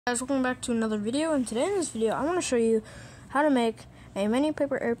Guys, welcome back to another video, and today in this video I want to show you how to make a mini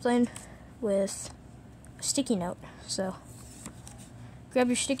paper airplane with a sticky note. So grab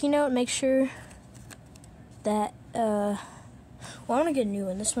your sticky note, make sure that well, I want to get a new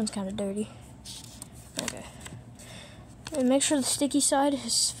one. This one's kind of dirty. Okay, and make sure the sticky side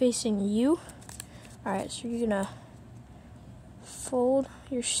is facing you. Alright, so you're gonna fold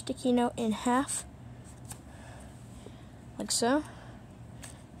your sticky note in half like so.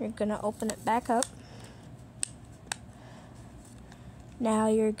 You're gonna open it back up. Now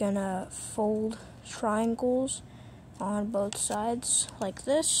you're gonna fold triangles on both sides like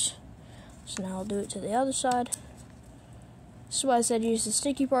this. So now I'll do it to the other side. This is why I said use the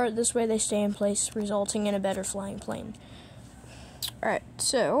sticky part. This way they stay in place, resulting in a better flying plane. Alright,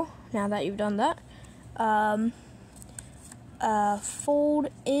 so now that you've done that, fold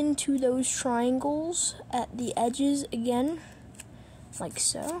into those triangles at the edges again, like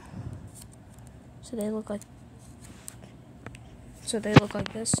so. So they look like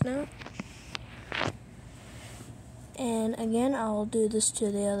this now. And again, I'll do this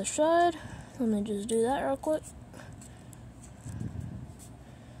to the other side. Let me just do that real quick.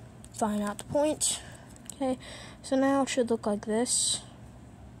 Find out the point. Okay, so now it should look like this.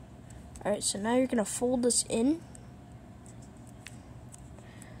 Alright, so now you're gonna fold this in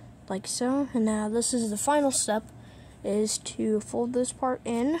like so, and now this is the final step, is to fold this part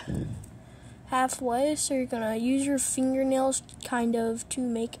in halfway. So you're gonna use your fingernails kind of to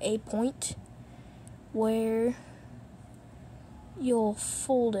make a point where you'll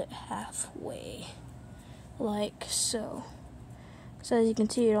fold it halfway like so. So as you can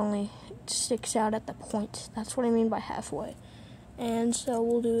see, it only sticks out at the point. That's what I mean by halfway. And so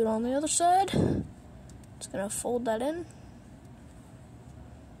we'll do it on the other side. Just gonna fold that in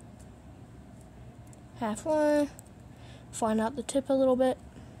halfway. Find out the tip a little bit.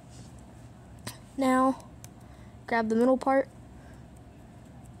 Now, grab the middle part,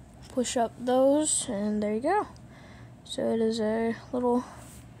 push up those, and there you go. So it is a little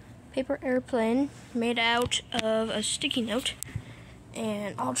paper airplane made out of a sticky note,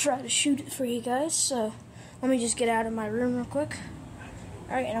 and I'll try to shoot it for you guys. So let me just get out of my room real quick.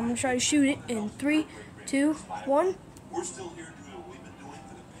 Alright, and I'm going to try to shoot it in 3, 2, 1. We're still here doing what we've been doing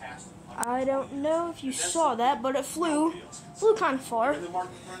for the past. I don't know if you saw that, but it flew kind of far.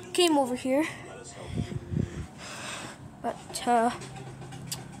 Came over here. But,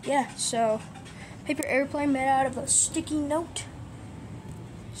 yeah, so paper airplane made out of a sticky note.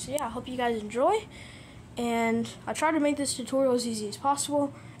 So, yeah, I hope you guys enjoy. And I tried to make this tutorial as easy as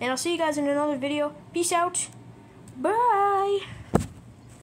possible. And I'll see you guys in another video. Peace out. Bye.